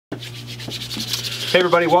Hey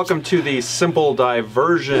everybody, welcome to the Simple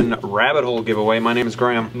Diversion Rabbit Hole giveaway. My name is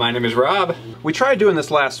Graham. My name is Rob. We tried doing this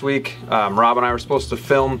last week. Rob and I were supposed to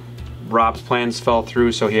film. Rob's plans fell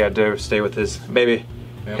through, so he had to stay with his baby.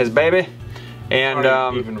 Yep. His baby. And I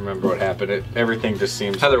don't even remember what happened. Everything just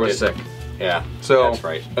seems Heather like was sick. Yeah, so that's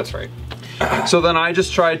right. That's right. So then I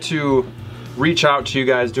just tried to reach out to you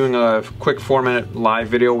guys doing a quick 4-minute live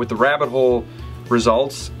video with the rabbit hole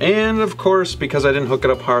results. And of course, because I didn't hook it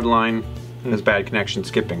up hardline, there's bad connection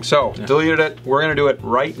skipping. So deleted it. We're gonna do it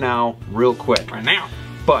right now, real quick. Right now.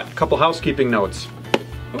 But a couple housekeeping notes.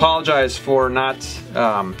 Apologize for not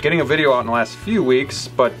getting a video out in the last few weeks,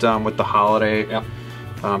 but with the holiday,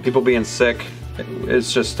 people being sick,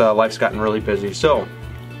 it's just life's gotten really busy. So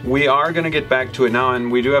we are gonna get back to it now,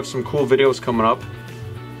 and we do have some cool videos coming up.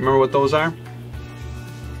 Remember what those are?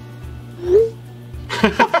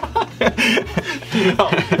 No,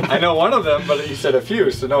 I know one of them, but you said a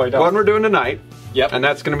few, so no, I don't. One we're doing tonight. Yep. And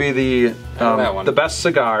that's going to be the best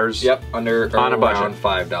cigars. Yep. On a budget. Around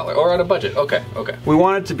 $5 or on a budget. Okay. Okay. We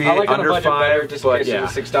want it to be I like under on a budget $5, better, just but in case yeah,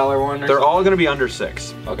 it's a $6 one. They're all going to be under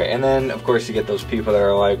 $6. Okay, and then of course you get those people that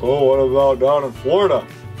are like, oh, what about down in Florida?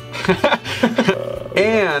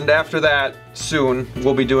 And after that, soon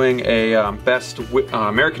we'll be doing a best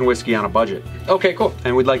American whiskey on a budget. Okay, cool.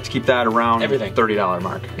 And we'd like to keep that around everything $30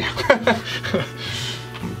 mark.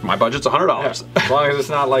 My budget's $100. Yeah, as long as it's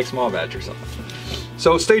not like small batch or something.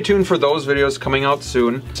 So stay tuned for those videos coming out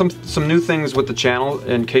soon. Some new things with the channel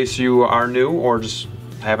in case you are new or just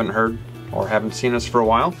haven't heard or haven't seen us for a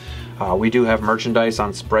while. We do have merchandise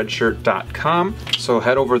on Spreadshirt.com, so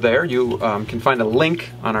head over there. You can find a link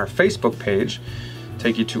on our Facebook page,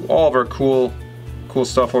 take you to all of our cool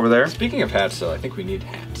stuff over there. Speaking of hats, though, I think we need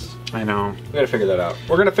hats. I know. We gotta figure that out.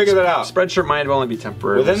 We're gonna figure that out. Spreadshirt might only be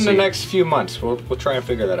temporary. Within the next few months, we'll try and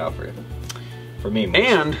figure that out for you. For me, mostly.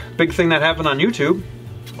 And big thing that happened on YouTube.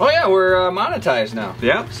 Oh yeah, we're monetized now.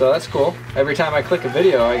 Yeah. So that's cool. Every time I click a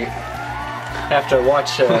video, I have to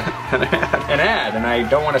watch an ad, and I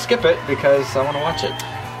don't want to skip it because I want to watch it.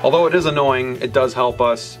 Although it is annoying, it does help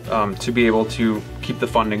us to be able to keep the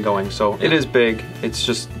funding going. So it is big. It's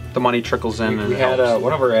just the money trickles in. We had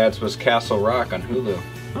one of our ads was Castle Rock on Hulu.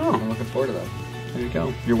 Oh, I'm looking forward to that. There you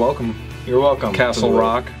go. You're welcome. You're welcome. Castle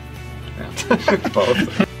Rock. Yeah.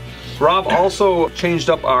 Both. Rob also changed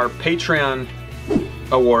up our Patreon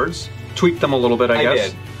awards, tweaked them a little bit, I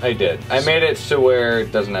guess. I did. I made it so where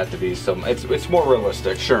it doesn't have to be so. It's more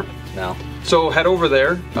realistic. Sure. Now. So head over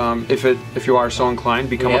there if you are so inclined,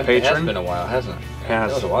 become a patron. It has been a while, hasn't it?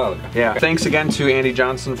 Has. That was a while ago. Yeah. Thanks again to Andy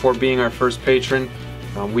Johnson for being our first patron.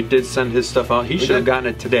 We did send his stuff out. He should have gotten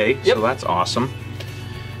it today, so that's awesome.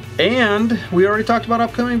 And we already talked about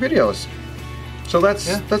upcoming videos. So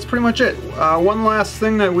that's pretty much it. One last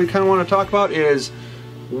thing that we kind of want to talk about is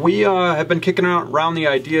we have been kicking around the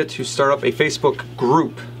idea to start up a Facebook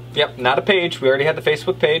group. Yep, not a page. We already had the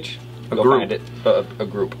Facebook page. Go find it. A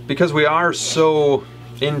group. Because we are so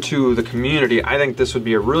into the community, I think this would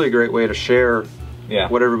be a really great way to share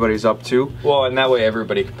what everybody's up to. Well, and that way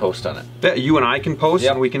everybody can post on it. Yeah, you and I can post,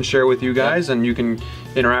 and we can share with you guys, and you can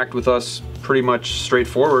interact with us pretty much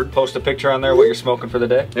straightforward. Post a picture on there what you're smoking for the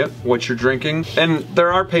day. Yep, what you're drinking. And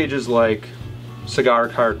there are pages like Cigar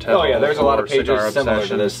Cartel. Oh yeah, there's a lot of pages similar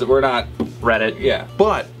to this. We're not Reddit. Yeah.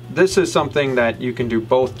 But this is something that you can do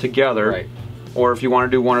both together. Right. Or if you want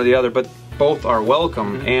to do one or the other, but both are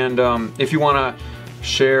welcome. And if you want to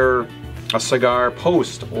share a cigar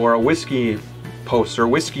post or a whiskey post or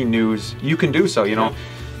whiskey news, you can do so. You know,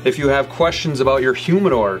 if you have questions about your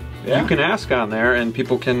humidor, you can ask on there, and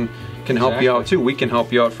people can help you out too. We can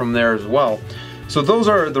help you out from there as well. So those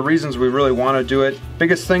are the reasons we really want to do it.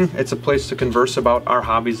 Biggest thing, it's a place to converse about our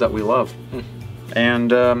hobbies that we love,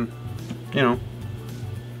 and you know,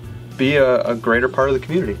 be a greater part of the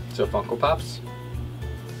community. So Funko Pops.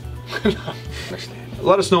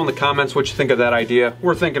 Let us know in the comments what you think of that idea.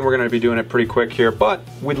 We're thinking we're going to be doing it pretty quick here, but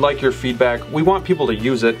we'd like your feedback. We want people to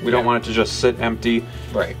use it. We don't want it to just sit empty.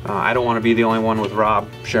 Right. I don't want to be the only one with Rob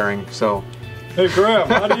sharing, so. Hey Graham,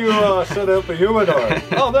 how do you set up a humidor?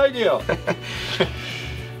 Oh, thank you.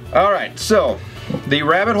 All right, so the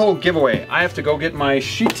rabbit hole giveaway. I have to go get my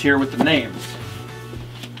sheet here with the names.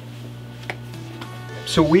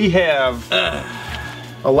 So we have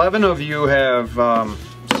 11 of you have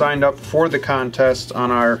signed up for the contest on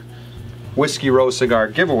our Whiskey Row Cigar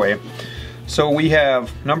giveaway. So we have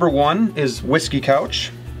number 1 is Whiskey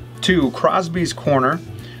Couch, 2 Crosby's Corner,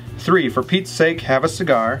 3 For Pete's Sake Have a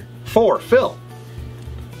Cigar, 4 Phil,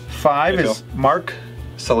 5 is Mark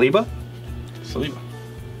Saliba,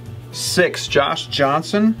 6 Josh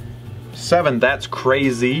Johnson, 7 That's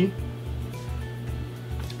Crazy,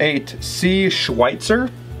 8, C. Schweitzer.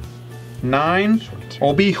 9,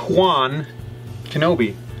 Obi-Wan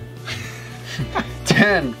Kenobi.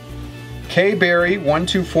 10, K. Barry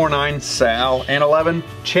 1249 Sal. And 11,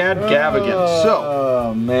 Chad Gavigan. So,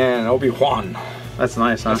 oh man, Obi-Wan. that's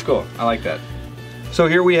nice, huh? That's cool. I like that. So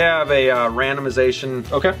here we have a randomization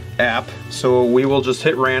app. So we will just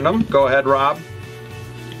hit random. Go ahead, Rob.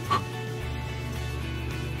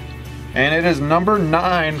 And it is number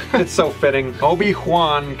 9. It's so fitting.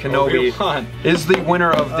 Obi-Wan Kenobi is the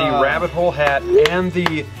winner of the Rabbit Hole hat and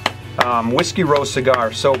the Whiskey Rose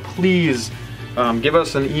cigar. So please give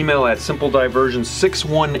us an email at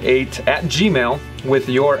simplediversion618@gmail with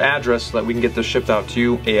your address so that we can get this shipped out to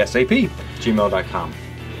you ASAP. Gmail.com.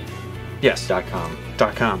 Yes. .com.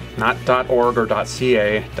 .com. Not .org or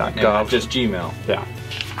 .ca, .gov. Yeah, just Gmail. Yeah.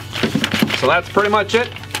 So that's pretty much it.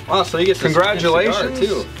 Wow, so you get congratulations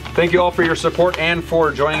too. Thank you all for your support and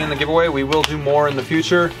for joining in the giveaway. We will do more in the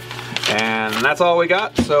future. And that's all we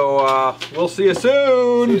got. So we'll see you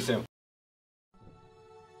soon. See you soon.